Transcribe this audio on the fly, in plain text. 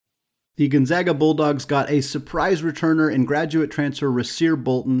The Gonzaga Bulldogs got a surprise returner in graduate transfer Rasir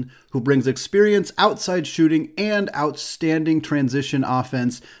Bolton, who brings experience, outside shooting, and outstanding transition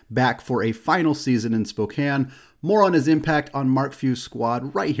offense back for a final season in Spokane. More on his impact on Mark Few's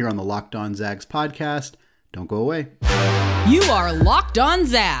squad right here on the Locked On Zags podcast. Don't go away. You are Locked On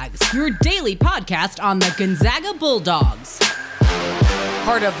Zags, your daily podcast on the Gonzaga Bulldogs.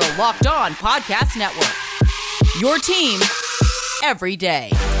 Part of the Locked On Podcast Network. Your team every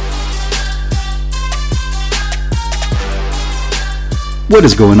day. What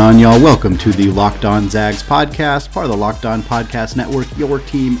is going on, y'all? Welcome to the Locked On Zags podcast, part of the Locked On Podcast Network, your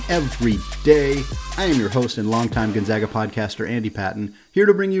team every day. I am your host and longtime Gonzaga podcaster, Andy Patton, here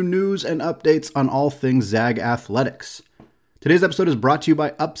to bring you news and updates on all things Zag athletics. Today's episode is brought to you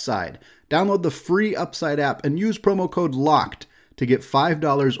by Upside. Download the free Upside app and use promo code LOCKED to get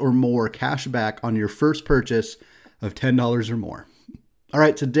 $5 or more cash back on your first purchase of $10 or more. All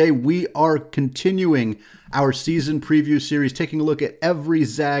right, today we are continuing our season preview series, taking a look at every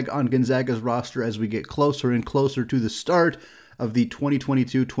Zag on Gonzaga's roster as we get closer and closer to the start of the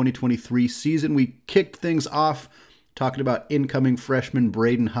 2022-2023 season. We kicked things off talking about incoming freshman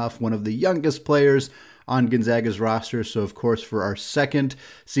Braden Huff, one of the youngest players on Gonzaga's roster. So, of course, for our second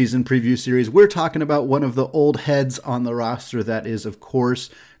season preview series, we're talking about one of the old heads on the roster. That is, of course,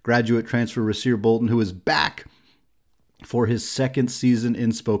 graduate transfer Rasir Bolton, who is back for his second season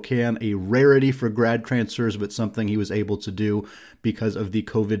in Spokane, a rarity for grad transfers, but something he was able to do because of the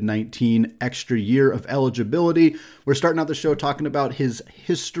COVID-19 extra year of eligibility. We're starting out the show talking about his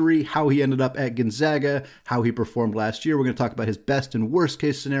history, how he ended up at Gonzaga, how he performed last year. We're going to talk about his best and worst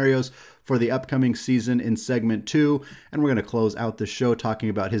case scenarios for the upcoming season in segment 2, and we're going to close out the show talking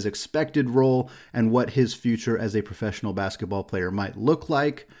about his expected role and what his future as a professional basketball player might look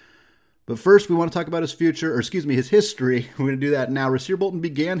like. But first, we want to talk about his his history. We're going to do that now. Rasir Bolton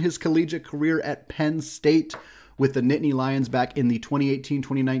began his collegiate career at Penn State with the Nittany Lions back in the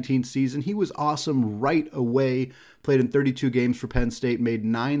 2018-2019 season. He was awesome right away, played in 32 games for Penn State, made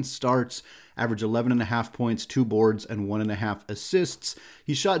 9 starts, averaged 11.5 points, 2 boards, and 1.5 assists.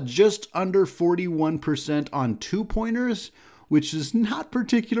 He shot just under 41% on 2-pointers, which is not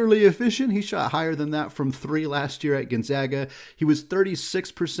particularly efficient. He shot higher than that from 3 last year at Gonzaga. He was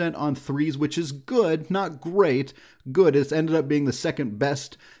 36% on threes, which is good, not great. Good. It's ended up being the second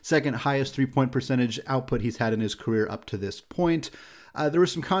highest 3-point percentage output he's had in his career up to this point. There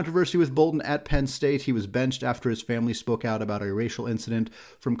was some controversy with Bolton at Penn State. He was benched after his family spoke out about a racial incident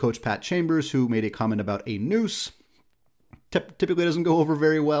from Coach Pat Chambers, who made a comment about a noose. Typically doesn't go over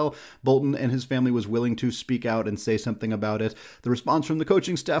very well. Bolton and his family was willing to speak out and say something about it. The response from the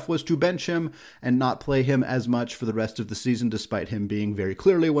coaching staff was to bench him and not play him as much for the rest of the season, despite him being very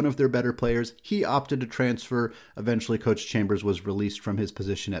clearly one of their better players. He opted to transfer. Eventually, Coach Chambers was released from his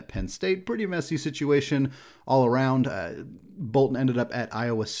position at Penn State. Pretty messy situation all around. Bolton ended up at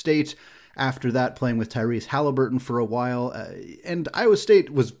Iowa State. After that, playing with Tyrese Halliburton for a while. And Iowa State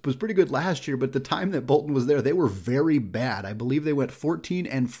was pretty good last year, but the time that Bolton was there, they were very bad. I believe they went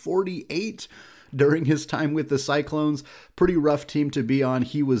 14-48 during his time with the Cyclones. Pretty rough team to be on.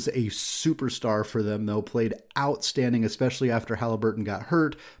 He was a superstar for them, though. Played outstanding, especially after Halliburton got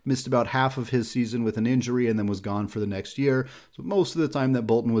hurt. Missed about half of his season with an injury and then was gone for the next year. So most of the time that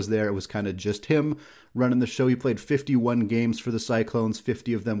Bolton was there, it was kind of just him running the show. He played 51 games for the Cyclones.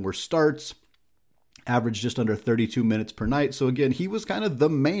 50 of them were starts. Averaged just under 32 minutes per night. So again, he was kind of the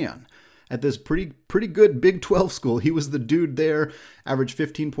man at this pretty good Big 12 school. He was the dude there. Averaged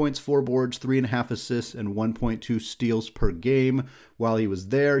 15 points, 4 boards, 3.5 assists, and 1.2 steals per game while he was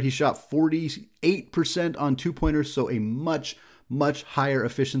there. He shot 48% on 2-pointers, so a much higher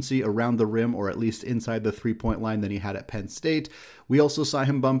efficiency around the rim, or at least inside the 3-point line, than he had at Penn State. We also saw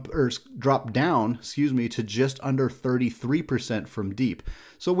him drop down to just under 33% from deep.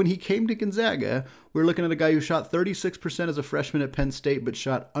 So when he came to Gonzaga, we're looking at a guy who shot 36% as a freshman at Penn State, but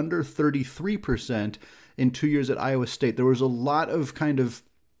shot under 33% in 2 years at Iowa State. There was a lot of kind of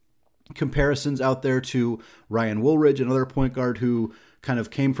comparisons out there to Ryan Woolridge, another point guard who kind of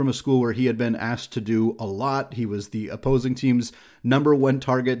came from a school where he had been asked to do a lot. He was the opposing team's number 1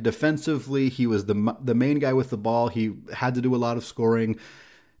 target defensively. He was the main guy with the ball. He had to do a lot of scoring.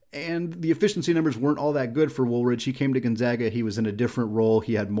 And the efficiency numbers weren't all that good for Woolridge. He came to Gonzaga. He was in a different role.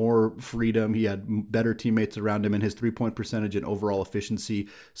 He had more freedom. He had better teammates around him, and his 3-point percentage and overall efficiency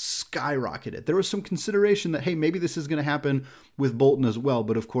skyrocketed. There was some consideration that, hey, maybe this is going to happen with Bolton as well.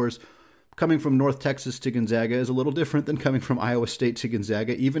 But of course, coming from North Texas to Gonzaga is a little different than coming from Iowa State to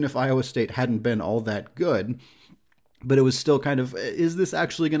Gonzaga, even if Iowa State hadn't been all that good. But it was still kind of, is this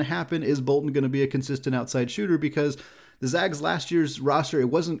actually going to happen? Is Bolton going to be a consistent outside shooter? Because The Zags last year's roster, it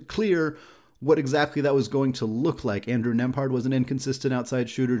wasn't clear what exactly that was going to look like. Andrew Nembhard was an inconsistent outside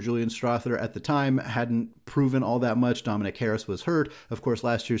shooter. Julian Strother at the time hadn't proven all that much. Dominic Harris was hurt. Of course,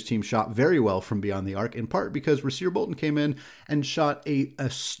 last year's team shot very well from beyond the arc, in part because Rasir Bolton came in and shot a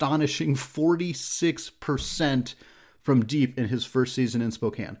astonishing 46% from deep in his first season in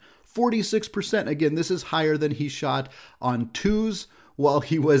Spokane. 46%. Again, this is higher than he shot on twos while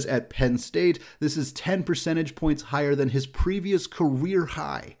he was at Penn State. This is 10 percentage points higher than his previous career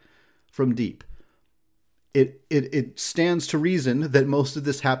high from deep. It stands to reason that most of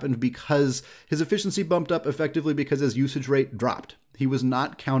this happened because his efficiency bumped up effectively because his usage rate dropped. He was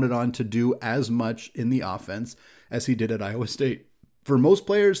not counted on to do as much in the offense as he did at Iowa State. For most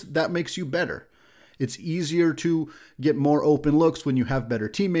players, that makes you better. It's easier to get more open looks when you have better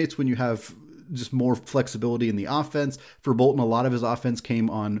teammates, when you have just more flexibility in the offense. For Bolton, a lot of his offense came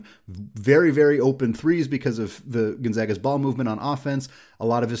on very, very open threes because of the Gonzaga's ball movement on offense. A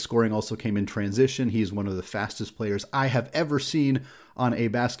lot of his scoring also came in transition. He's one of the fastest players I have ever seen on a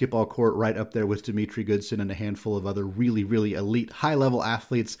basketball court, right up there with Dimitri Goodson and a handful of other really, really elite high-level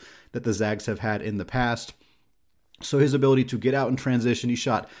athletes that the Zags have had in the past. So his ability to get out in transition,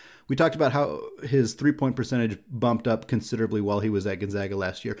 we talked about how his three-point percentage bumped up considerably while he was at Gonzaga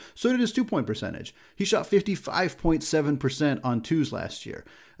last year. So did his two-point percentage. He shot 55.7% on twos last year.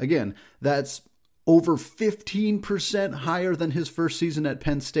 Again, that's over 15% higher than his first season at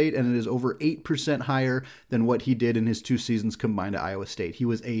Penn State, and it is over 8% higher than what he did in his two seasons combined at Iowa State. He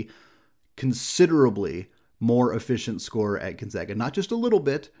was a considerably more efficient scorer at Gonzaga. Not just a little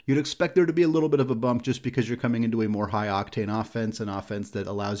bit. You'd expect there to be a little bit of a bump just because you're coming into a more high-octane offense, an offense that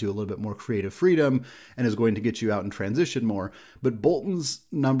allows you a little bit more creative freedom and is going to get you out in transition more. But Bolton's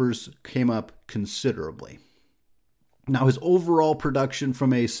numbers came up considerably. Now, his overall production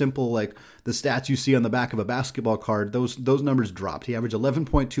from a simple, like the stats you see on the back of a basketball card, those numbers dropped. He averaged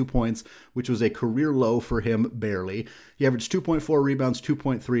 11.2 points, which was a career low for him, barely. He averaged 2.4 rebounds,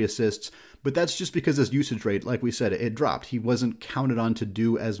 2.3 assists, but that's just because his usage rate, like we said, it dropped. He wasn't counted on to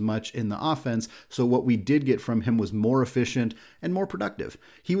do as much in the offense, so what we did get from him was more efficient and more productive.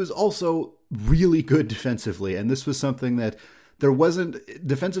 He was also really good defensively, and this was something that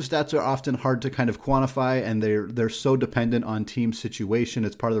defensive stats are often hard to kind of quantify, and they're so dependent on team situation.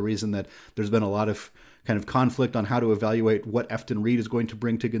 It's part of the reason that there's been a lot of kind of conflict on how to evaluate what Efton Reed is going to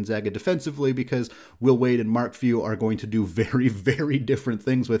bring to Gonzaga defensively, because Will Wade and Mark Few are going to do very, very different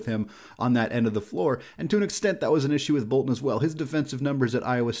things with him on that end of the floor. And to an extent, that was an issue with Bolton as well. His defensive numbers at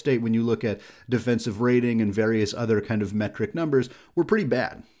Iowa State, when you look at defensive rating and various other kind of metric numbers, were pretty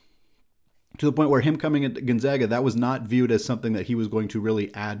bad. To the point where him coming into Gonzaga, that was not viewed as something that he was going to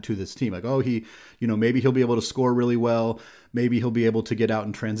really add to this team. Like, maybe he'll be able to score really well. Maybe he'll be able to get out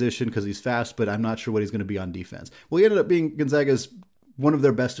in transition because he's fast, but I'm not sure what he's going to be on defense. Well, he ended up being Gonzaga's one of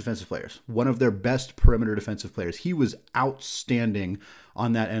their best defensive players, one of their best perimeter defensive players. He was outstanding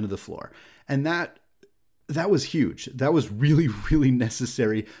on that end of the floor. And that was huge. That was really, really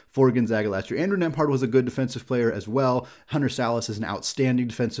necessary for Gonzaga last year. Andrew Nembhard was a good defensive player as well. Hunter Salas is an outstanding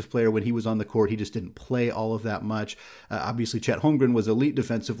defensive player. When he was on the court, he just didn't play all of that much. Obviously, Chet Holmgren was elite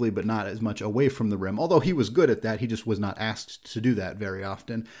defensively, but not as much away from the rim. Although he was good at that, he just was not asked to do that very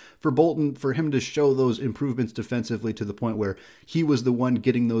often. For Bolton, for him to show those improvements defensively to the point where he was the one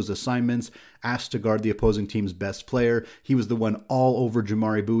getting those assignments, asked to guard the opposing team's best player. He was the one all over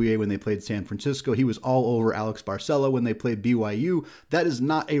Jamari Bouye when they played San Francisco. He was all over Alex Barcelo when they played BYU. That is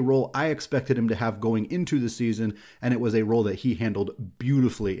not a role I expected him to have going into the season, and it was a role that he handled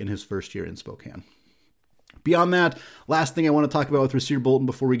beautifully in his first year in Spokane. Beyond that, last thing I want to talk about with Rasir Bolton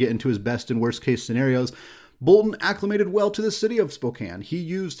before we get into his best and worst case scenarios, Bolton acclimated well to the city of Spokane. He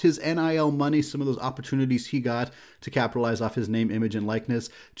used his NIL money, some of those opportunities he got to capitalize off his name, image, and likeness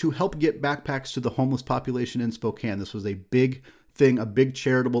to help get backpacks to the homeless population in Spokane. This was a big thing, a big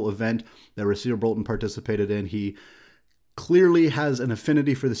charitable event that Rasir Bolton participated in. He clearly has an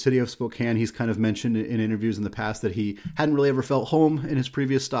affinity for the city of Spokane. He's kind of mentioned in interviews in the past that he hadn't really ever felt home in his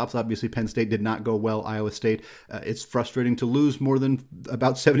previous stops. Obviously, Penn State did not go well. Iowa State, it's frustrating to lose more than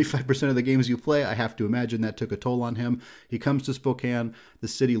about 75% of the games you play. I have to imagine that took a toll on him. He comes to Spokane. The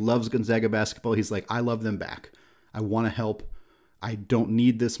city loves Gonzaga basketball. He's like, I love them back. I want to help. I don't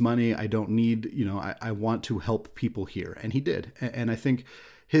need this money. I don't need, I want to help people here. And he did. And I think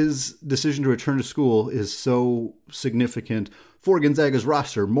his decision to return to school is so significant for Gonzaga's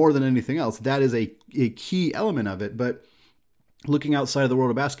roster more than anything else. That is a key element of it. But looking outside of the world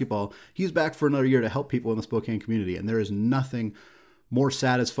of basketball, he's back for another year to help people in the Spokane community. And there is nothing more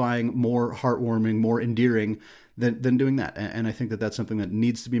satisfying, more heartwarming, more endearing than doing that. And I think that that's something that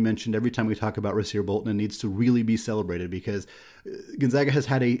needs to be mentioned every time we talk about Rasir Bolton and needs to really be celebrated, because Gonzaga has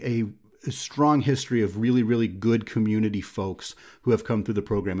had a strong history of really, really good community folks who have come through the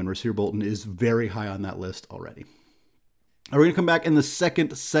program, and Rasir Bolton is very high on that list already. We're going to come back in the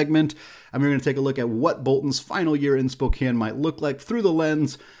second segment, and we're going to take a look at what Bolton's final year in Spokane might look like through the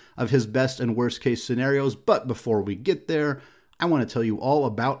lens of his best and worst case scenarios. But before we get there, I want to tell you all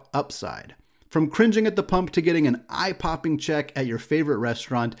about Upside. From cringing at the pump to getting an eye-popping check at your favorite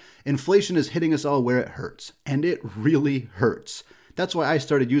restaurant, inflation is hitting us all where it hurts, and it really hurts. That's why I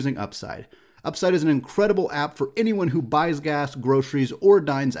started using Upside. Upside is an incredible app for anyone who buys gas, groceries, or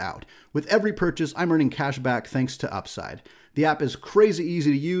dines out. With every purchase, I'm earning cash back thanks to Upside. The app is crazy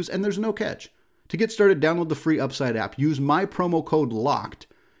easy to use, and there's no catch. To get started, download the free Upside app. Use my promo code LOCKED,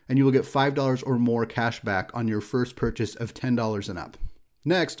 and you will get $5 or more cash back on your first purchase of $10 and up.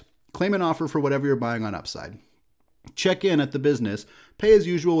 Next, claim an offer for whatever you're buying on Upside. Check in at the business, pay as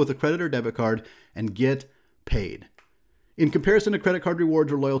usual with a credit or debit card, and get paid. In comparison to credit card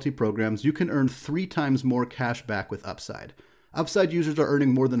rewards or loyalty programs, you can earn 3 times more cash back with Upside. Upside users are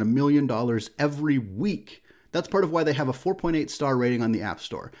earning more than $1 million every week. That's part of why they have a 4.8 star rating on the App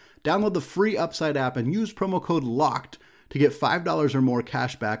Store. Download the free Upside app and use promo code LOCKED to get $5 or more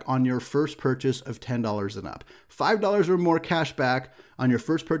cash back on your first purchase of $10 and up. $5 or more cash back on your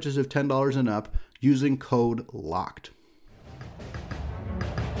first purchase of $10 and up using code LOCKED.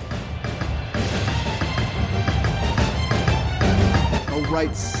 All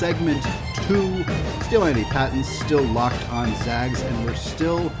right, segment 2. Still Andy Patton, still locked on Zags, and we're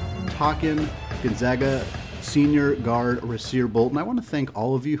still talking Gonzaga senior guard Rasir Bolton. I want to thank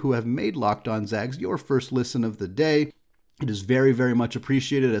all of you who have made Locked on Zags your first listen of the day. It is very, very much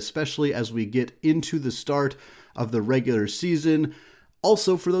appreciated, especially as we get into the start of the regular season.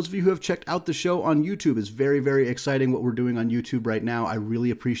 Also, for those of you who have checked out the show on YouTube, it's very, very exciting what we're doing on YouTube right now. I really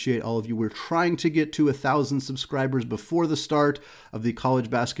appreciate all of you. We're trying to get to 1,000 subscribers before the start of the college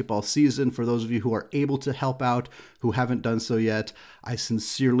basketball season. For those of you who are able to help out, who haven't done so yet, I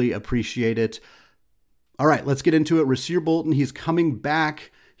sincerely appreciate it. All right, let's get into it. Rasir Bolton, he's coming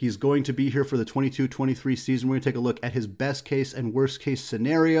back. He's going to be here for the 22-23 season. We're going to take a look at his best case and worst case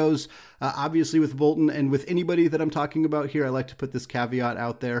scenarios. Obviously with Bolton and with anybody that I'm talking about here, I like to put this caveat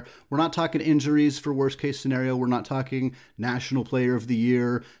out there. We're not talking injuries for worst case scenario. We're not talking National Player of the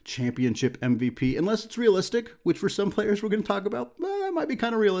Year, championship MVP, unless it's realistic, which for some players we're going to talk about. That might be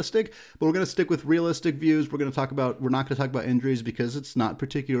kind of realistic, but we're going to stick with realistic views. We're not going to talk about injuries because it's not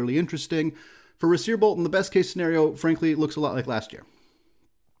particularly interesting. For Rasir Bolton, the best case scenario, frankly, looks a lot like last year.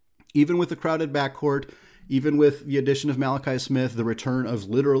 Even with the crowded backcourt, even with the addition of Malachi Smith, the return of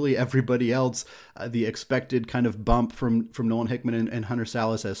literally everybody else, the expected kind of bump from Nolan Hickman and Hunter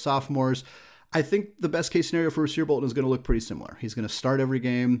Salas as sophomores, I think the best case scenario for Rasir Bolton is going to look pretty similar. He's going to start every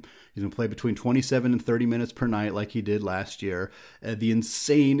game. He's going to play between 27 and 30 minutes per night like he did last year. The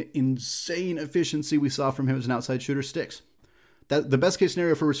insane efficiency we saw from him as an outside shooter sticks. The best case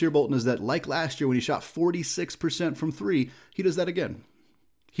scenario for Rasir Bolton is that, like last year when he shot 46% from 3, he does that again.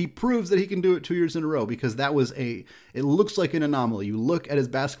 He proves that he can do it 2 years in a row, because it looks like an anomaly. You look at his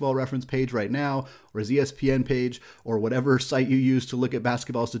basketball reference page right now, or his ESPN page, or whatever site you use to look at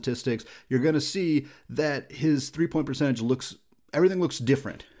basketball statistics, you're going to see that his three-point percentage everything looks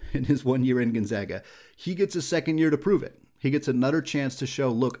different in his 1 year in Gonzaga. He gets a second year to prove it. He gets another chance to show,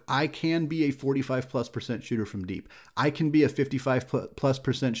 look, I can be a 45+% shooter from deep. I can be a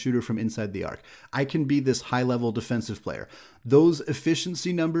 55+% shooter from inside the arc. I can be this high-level defensive player. Those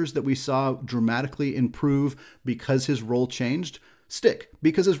efficiency numbers that we saw dramatically improve because his role changed stick,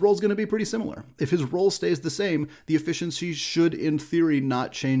 because his role is going to be pretty similar. If his role stays the same, the efficiency should, in theory,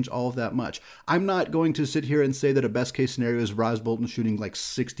 not change all of that much. I'm not going to sit here and say that a best case scenario is Ras Bolton shooting like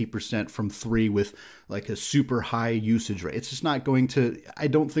 60% from 3 with like a super high usage rate. It's just not going to, I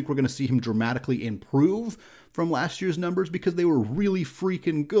don't think we're going to see him dramatically improve from last year's numbers because they were really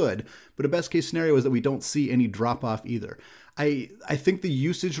freaking good. But a best case scenario is that we don't see any drop off either. I think the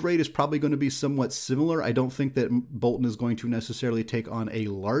usage rate is probably going to be somewhat similar. I don't think that Bolton is going to necessarily take on a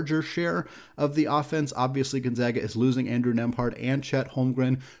larger share of the offense. Obviously, Gonzaga is losing Andrew Nembhard and Chet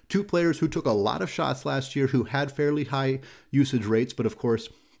Holmgren, 2 players who took a lot of shots last year, who had fairly high usage rates. But of course,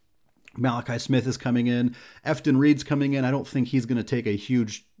 Malachi Smith is coming in. Efton Reed's coming in. I don't think he's going to take a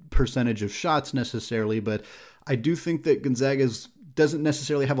huge percentage of shots necessarily, but I do think that Gonzaga's doesn't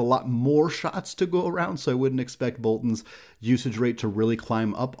necessarily have a lot more shots to go around, so I wouldn't expect Bolton's usage rate to really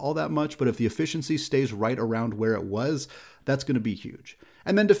climb up all that much. But if the efficiency stays right around where it was, that's going to be huge.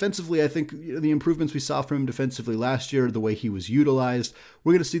 And then defensively, I think the improvements we saw from him defensively last year, the way he was utilized,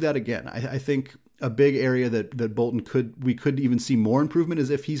 we're going to see that again. I think a big area that Bolton we could even see more improvement is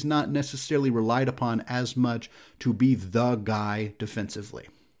if he's not necessarily relied upon as much to be the guy defensively.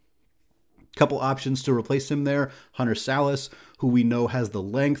 Couple options to replace him there. Hunter Sallis, who we know has the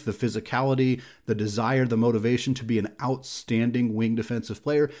length, the physicality, the desire, the motivation to be an outstanding wing defensive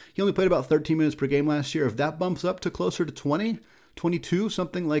player. He only played about 13 minutes per game last year. If that bumps up to closer to 20, 22,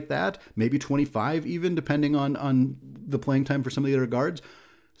 something like that, maybe 25 even, depending on the playing time for some of the other guards,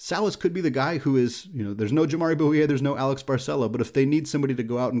 Sallis could be the guy who is, there's no Jamari Bouhier, there's no Alex Barcelo, but if they need somebody to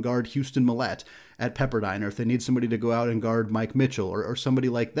go out and guard Houston Millette at Pepperdine, or if they need somebody to go out and guard Mike Mitchell or somebody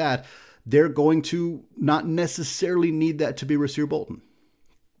like that, they're going to not necessarily need that to be Rasir Bolton.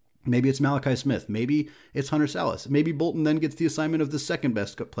 Maybe it's Malachi Smith. Maybe it's Hunter Sallis. Maybe Bolton then gets the assignment of the second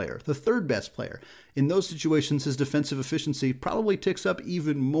best player, the third best player. In those situations, his defensive efficiency probably ticks up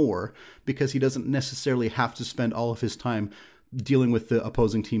even more because he doesn't necessarily have to spend all of his time dealing with the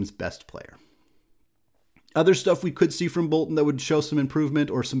opposing team's best player. Other stuff we could see from Bolton that would show some improvement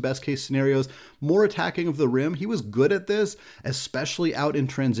or some best case scenarios, more attacking of the rim. He was good at this, especially out in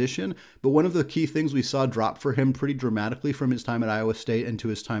transition. But one of the key things we saw drop for him pretty dramatically from his time at Iowa State and to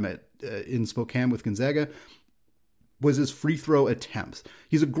his time in Spokane with Gonzaga was his free throw attempts.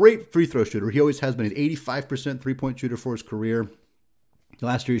 He's a great free throw shooter. He always has been an 85% three-point shooter for his career.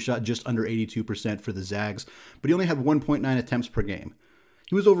 Last year he shot just under 82% for the Zags, but he only had 1.9 attempts per game.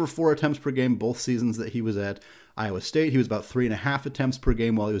 He was over 4 attempts per game both seasons that he was at Iowa State. He was about 3.5 attempts per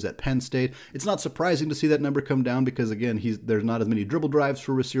game while he was at Penn State. It's not surprising to see that number come down because, again, there's not as many dribble drives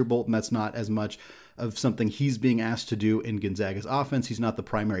for Rasir Bolton. That's not as much of something he's being asked to do in Gonzaga's offense. He's not the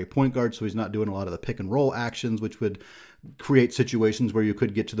primary point guard, so he's not doing a lot of the pick and roll actions, which would create situations where you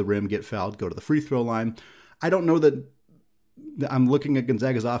could get to the rim, get fouled, go to the free throw line. I don't know that I'm looking at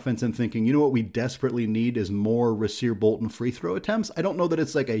Gonzaga's offense and thinking, what we desperately need is more Rasir Bolton free throw attempts. I don't know that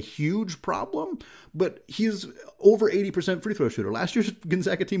it's like a huge problem, but he's over 80% free throw shooter. Last year's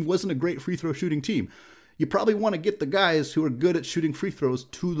Gonzaga team wasn't a great free throw shooting team. You probably want to get the guys who are good at shooting free throws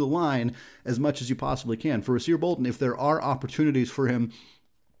to the line as much as you possibly can. For Rasir Bolton, if there are opportunities for him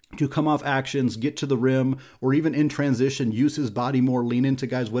to come off actions, get to the rim, or even in transition, use his body more, lean into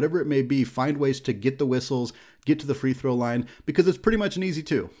guys, whatever it may be, find ways to get the whistles, get to the free throw line, because it's pretty much an easy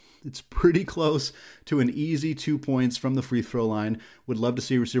 2. It's pretty close to an easy 2 points from the free throw line. Would love to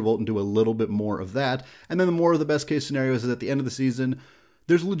see Rasir Bolton do a little bit more of that. And then the more of the best case scenarios is at the end of the season,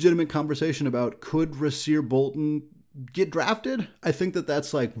 there's a legitimate conversation about could Rasir Bolton get drafted? I think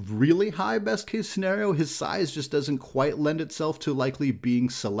that's like really high best case scenario. His size just doesn't quite lend itself to likely being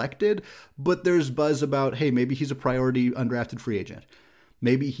selected, but there's buzz about, hey, maybe he's a priority undrafted free agent.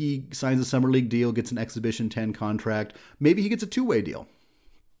 Maybe he signs a summer league deal, gets an Exhibition 10 contract. Maybe he gets a 2-way deal.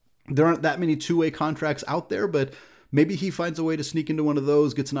 There aren't that many 2-way contracts out there, but maybe he finds a way to sneak into one of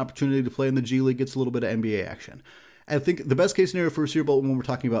those, gets an opportunity to play in the G League, gets a little bit of NBA action. I think the best case scenario for Rasir Bolton when we're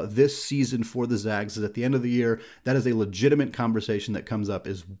talking about this season for the Zags is at the end of the year, that is a legitimate conversation that comes up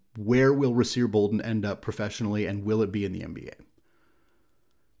is where will Rasir Bolton end up professionally and will it be in the NBA?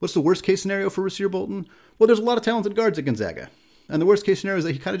 What's the worst case scenario for Rasir Bolton? Well, there's a lot of talented guards at Gonzaga. And the worst case scenario is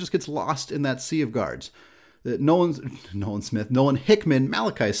that he kind of just gets lost in that sea of guards. Nolan Hickman,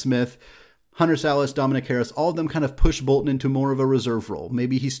 Malachi Smith, Hunter Sallis, Dominic Harris, all of them kind of push Bolton into more of a reserve role.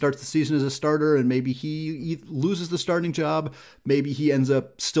 Maybe he starts the season as a starter and maybe he loses the starting job. Maybe he ends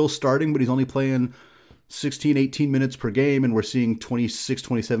up still starting, but he's only playing 16, 18 minutes per game, and we're seeing 26,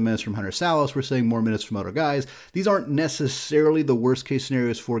 27 minutes from Hunter Sallis. We're seeing more minutes from other guys. These aren't necessarily the worst case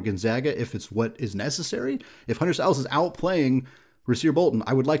scenarios for Gonzaga if it's what is necessary. If Hunter Sallis is outplaying Rasir Bolton,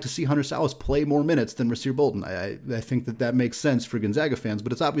 I would like to see Hunter Sallis play more minutes than Rasir Bolton. I think that makes sense for Gonzaga fans,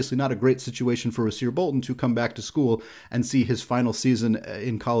 but it's obviously not a great situation for Rasir Bolton to come back to school and see his final season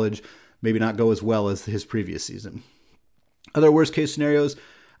in college maybe not go as well as his previous season. Other worst case scenarios,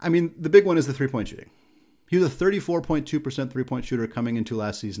 the big one is the three-point shooting. He was a 34.2% three-point shooter coming into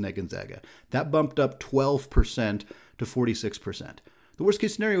last season at Gonzaga. That bumped up 12% to 46%. The worst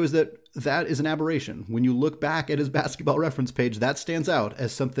case scenario is that is an aberration. When you look back at his basketball reference page, that stands out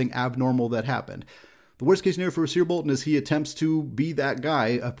as something abnormal that happened. The worst case scenario for Rasir Bolton is he attempts to be that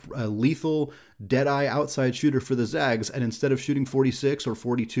guy, a lethal, dead-eye outside shooter for the Zags, and instead of shooting 46 or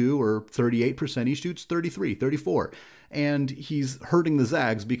 42 or 38%, he shoots 33, 34. And he's hurting the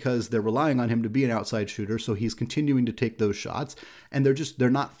Zags because they're relying on him to be an outside shooter, so he's continuing to take those shots, and they're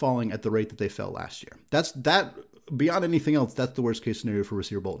not falling at the rate that they fell last year. Beyond anything else, that's the worst case scenario for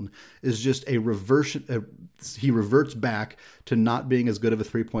Rasir Bolton, is just a reversion. He reverts back to not being as good of a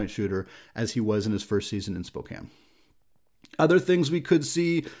three-point shooter as he was in his first season in Spokane. Other things we could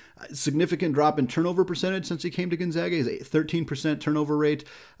see, significant drop in turnover percentage since he came to Gonzaga. He's a 13% turnover rate.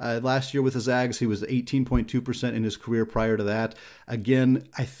 Last year with the Zags, he was 18.2% in his career prior to that. Again,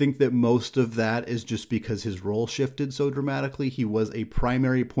 I think that most of that is just because his role shifted so dramatically. He was a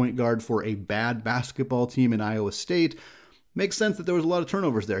primary point guard for a bad basketball team in Iowa State. Makes sense that there was a lot of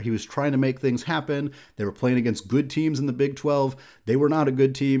turnovers there. He was trying to make things happen. They were playing against good teams in the Big 12. They were not a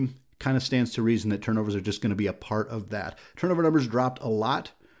good team. Kind of stands to reason that turnovers are just going to be a part of that. Turnover numbers dropped a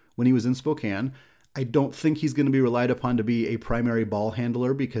lot when he was in Spokane. I don't think he's going to be relied upon to be a primary ball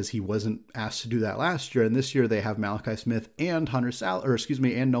handler because he wasn't asked to do that last year. And this year they have Malachi Smith and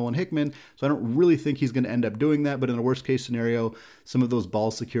and Nolan Hickman. So I don't really think he's going to end up doing that. But in a worst case scenario, some of those ball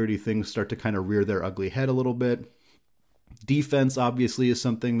security things start to kind of rear their ugly head a little bit. Defense obviously is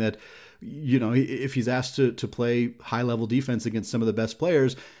something that, if he's asked to play high-level defense against some of the best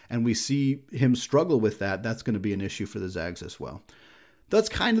players and we see him struggle with that, that's going to be an issue for the Zags as well. That's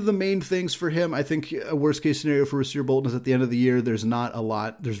kind of the main things for him. I think a worst-case scenario for Rasir Bolton is at the end of the year, there's not a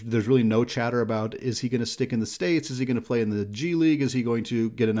lot. There's really no chatter about, is he going to stick in the States? Is he going to play in the G League? Is he going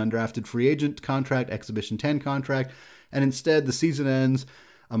to get an undrafted free agent contract, Exhibition 10 contract? And instead, the season ends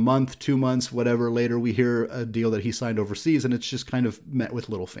a month, 2 months, whatever later, we hear a deal that he signed overseas, and it's just kind of met with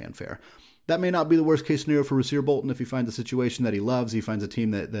little fanfare. That may not be the worst case scenario for Rasir Bolton if he finds a situation that he loves. He finds a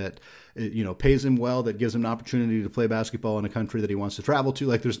team that pays him well, that gives him an opportunity to play basketball in a country that he wants to travel to.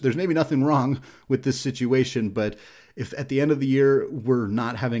 Like there's maybe nothing wrong with this situation, but if at the end of the year we're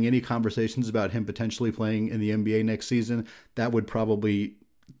not having any conversations about him potentially playing in the NBA next season, that would probably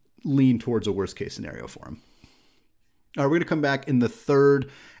lean towards a worst case scenario for him. All right, we're going to come back in the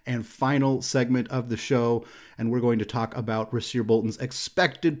third and final segment of the show, and we're going to talk about Rasir Bolton's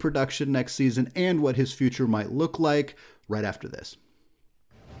expected production next season and what his future might look like right after this.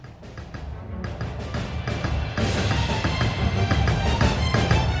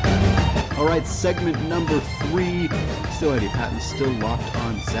 All right, segment number 3. Still Andy Patton, still locked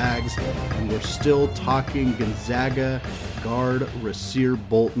on Zags, and we're still talking Gonzaga guard Rasir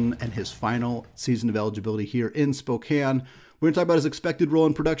Bolton and his final season of eligibility here in Spokane. We're going to talk about his expected role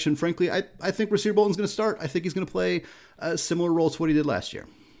in production. Frankly, I think Rasir Bolton's going to start. I think he's going to play a similar role to what he did last year.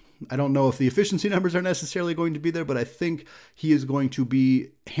 I don't know if the efficiency numbers are necessarily going to be there, but I think he is going to be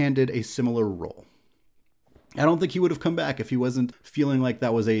handed a similar role. I don't think he would have come back if he wasn't feeling like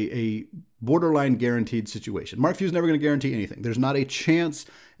that was a borderline guaranteed situation. Mark Few's never going to guarantee anything. There's not a chance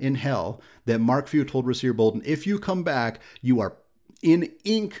in hell that Mark Few told Rasir Bolton, if you come back, you are in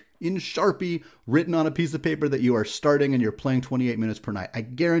ink, in Sharpie, written on a piece of paper that you are starting and you're playing 28 minutes per night. I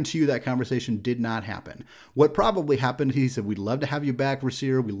guarantee you that conversation did not happen. What probably happened, he said, we'd love to have you back,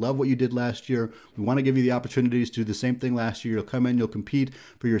 Rasir. We love what you did last year. We want to give you the opportunities to do the same thing last year. You'll come in, you'll compete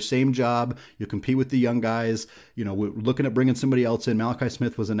for your same job. You'll compete with the young guys. We're looking at bringing somebody else in. Malachi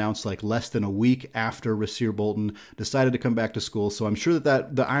Smith was announced like less than a week after Rasir Bolton decided to come back to school. So I'm sure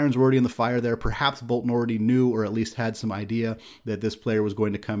that the irons were already in the fire there. Perhaps Bolton already knew or at least had some idea that this player was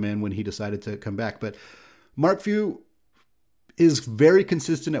going to come in when he decided to come back. But Mark Few is very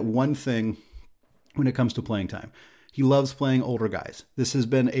consistent at one thing when it comes to playing time. He loves playing older guys. This has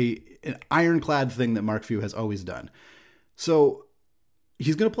been an ironclad thing that Mark Few has always done. So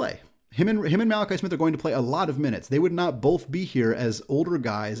he's going to play. Him and Malachi Smith are going to play a lot of minutes. They would not both be here as older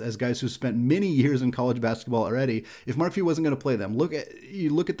guys, as guys who spent many years in college basketball already, if Mark Few wasn't going to play them. Look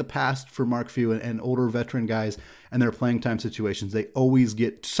at the past for Mark Few and older veteran guys and their playing time situations. They always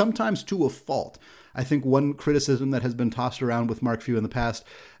get, sometimes to a fault. I think one criticism that has been tossed around with Mark Few in the past,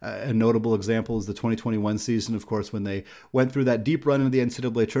 a notable example is the 2021 season, of course, when they went through that deep run into the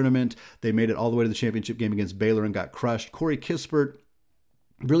NCAA tournament. They made it all the way to the championship game against Baylor and got crushed. Corey Kispert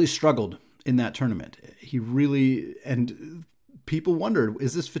really struggled in that tournament. And people wondered,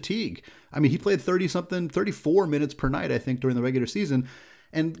 is this fatigue? I mean, he played 34 minutes per night, I think, during the regular season,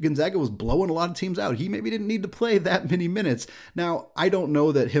 and Gonzaga was blowing a lot of teams out. He maybe didn't need to play that many minutes. Now, I don't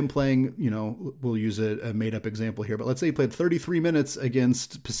know that him playing, we'll use a made-up example here, but let's say he played 33 minutes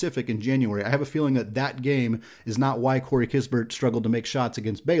against Pacific in January. I have a feeling that game is not why Corey Kispert struggled to make shots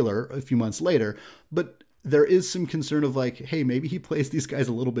against Baylor a few months later, but there is some concern of like, hey, maybe he plays these guys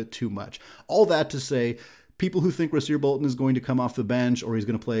a little bit too much. All that to say, people who think Rasir Bolton is going to come off the bench or he's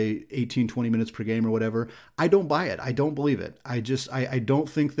going to play 18, 20 minutes per game or whatever, I don't buy it. I don't believe it. I don't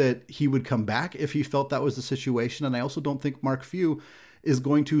think that he would come back if he felt that was the situation. And I also don't think Mark Few is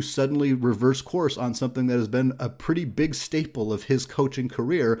going to suddenly reverse course on something that has been a pretty big staple of his coaching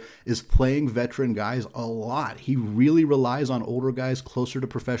career, is playing veteran guys a lot. He really relies on older guys, closer to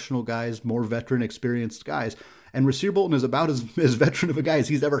professional guys, more veteran experienced guys. And Rasir Bolton is about as veteran of a guy as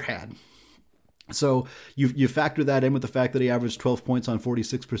he's ever had. So you factor that in with the fact that he averaged 12 points on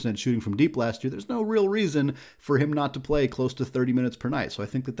 46% shooting from deep last year. There's no real reason for him not to play close to 30 minutes per night. So I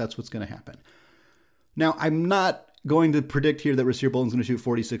think that that's what's going to happen. Now, I'm not going to predict here that Rasir Bolton's going to shoot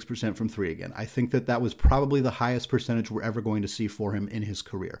 46% from three again. I think that that was probably the highest percentage we're ever going to see for him in his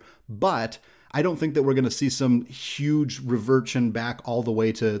career. But I don't think that we're going to see some huge reversion back all the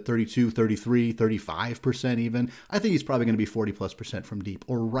way to 32, 33, 35% even. I think he's probably going to be 40+% from deep,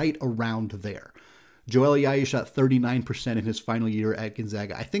 or right around there. Joel Ayayi shot 39% in his final year at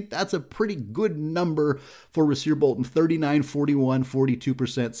Gonzaga. I think that's a pretty good number for Rasir Bolton. 39, 41,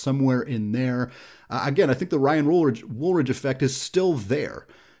 42%, somewhere in there. Again, I think the Ryan Woolridge effect is still there.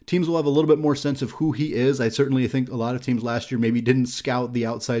 Teams will have a little bit more sense of who he is. I certainly think a lot of teams last year maybe didn't scout the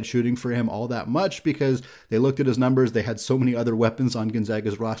outside shooting for him all that much because they looked at his numbers. They had so many other weapons on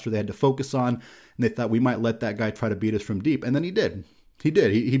Gonzaga's roster they had to focus on, and they thought we might let that guy try to beat us from deep. And then he did. He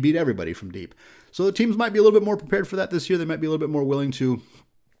did. He beat everybody from deep. So the teams might be a little bit more prepared for that this year. They might be a little bit more willing to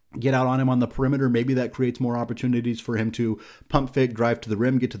get out on him on the perimeter. Maybe that creates more opportunities for him to pump fake, drive to the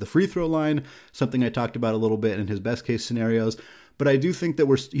rim, get to the free throw line, something I talked about a little bit in his best case scenarios. But I do think that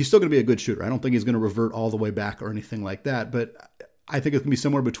he's still going to be a good shooter. I don't think he's going to revert all the way back or anything like that. But I think it's going to be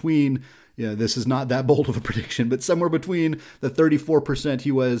somewhere between, this is not that bold of a prediction, but somewhere between the 34%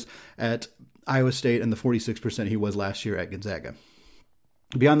 he was at Iowa State and the 46% he was last year at Gonzaga.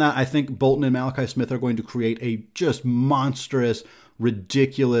 Beyond that, I think Bolton and Malachi Smith are going to create a just monstrous,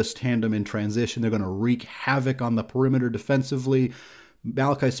 ridiculous tandem in transition. They're going to wreak havoc on the perimeter defensively.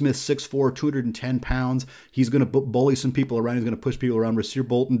 Malachi Smith, 6'4", 210 pounds. He's going to bully some people around. He's going to push people around. Rasir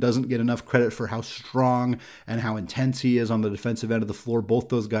Bolton doesn't get enough credit for how strong and how intense he is on the defensive end of the floor. Both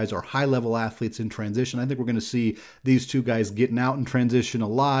those guys are high-level athletes in transition. I think we're going to see these two guys getting out in transition a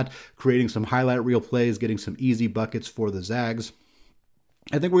lot, creating some highlight reel plays, getting some easy buckets for the Zags.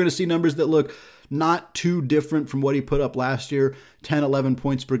 I think we're going to see numbers that look not too different from what he put up last year. 10, 11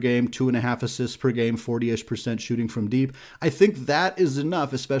 points per game, 2.5 assists per game, 40-ish% shooting from deep. I think that is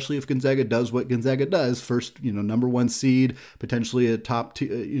enough, especially if Gonzaga does what Gonzaga does. First, number one seed, potentially a top,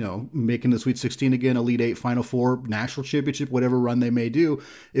 making the Sweet 16 again, Elite 8, Final Four, national championship, whatever run they may do.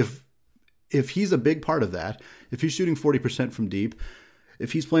 If he's a big part of that, if he's shooting 40% from deep,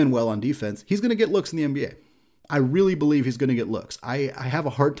 if he's playing well on defense, he's going to get looks in the NBA. I really believe he's going to get looks. I have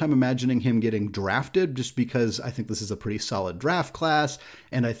a hard time imagining him getting drafted just because I think this is a pretty solid draft class.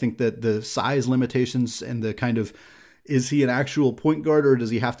 And I think that the size limitations and the kind of, is he an actual point guard or does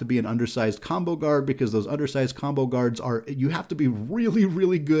he have to be an undersized combo guard? Because those undersized combo guards you have to be really,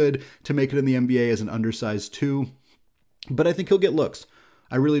 really good to make it in the NBA as an undersized two. But I think he'll get looks.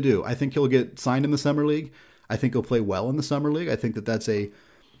 I really do. I think he'll get signed in the Summer League. I think he'll play well in the Summer League. I think that that's a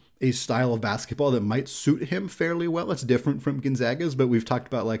style of basketball that might suit him fairly well. It's different from Gonzaga's, but we've talked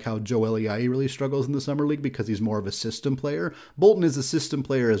about like how Joel Ayayi really struggles in the Summer League because he's more of a system player. Bolton is a system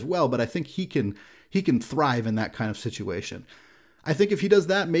player as well, but I think he can thrive in that kind of situation. I think if he does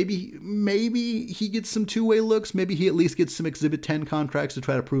that, maybe he gets some two-way looks. Maybe he at least gets some Exhibit 10 contracts to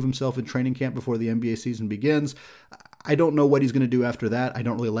try to prove himself in training camp before the NBA season begins. I don't know what he's going to do after that. I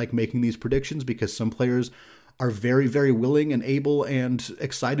don't really like making these predictions because some players are very, very willing and able and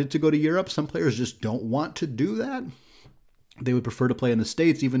excited to go to Europe. Some players just don't want to do that. They would prefer to play in the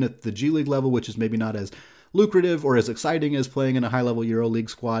States, even at the G League level, which is maybe not as lucrative or as exciting as playing in a high-level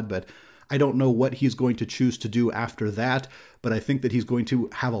EuroLeague squad, but I don't know what he's going to choose to do after that, but I think that he's going to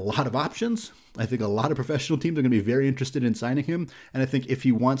have a lot of options. I think a lot of professional teams are going to be very interested in signing him, and I think if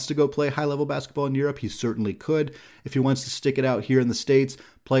he wants to go play high-level basketball in Europe, he certainly could. If he wants to stick it out here in the States,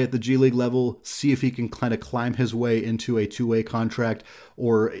 play at the G League level, see if he can kind of climb his way into a two-way contract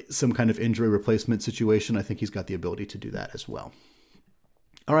or some kind of injury replacement situation, I think he's got the ability to do that as well.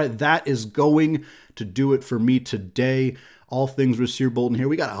 All right, that is going to do it for me today. All things Rasir Bolton here.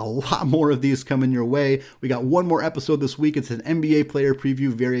 We got a lot more of these coming your way. We got one more episode this week. It's an NBA player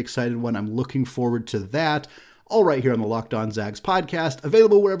preview. Very excited one. I'm looking forward to that. All right here on the Locked On Zags podcast.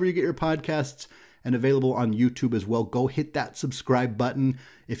 Available wherever you get your podcasts and available on YouTube as well. Go hit that subscribe button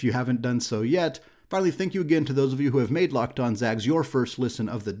if you haven't done so yet. Finally, thank you again to those of you who have made Locked On Zags your first listen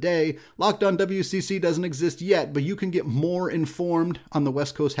of the day. Locked On WCC doesn't exist yet, but you can get more informed on the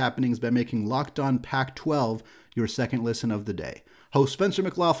West Coast happenings by making Locked On Pac-12 your second listen of the day. Host Spencer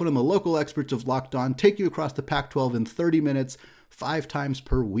McLaughlin and the local experts of Locked On take you across the Pac-12 in 30 minutes, 5 times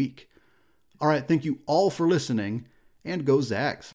per week. All right, thank you all for listening, and go Zags.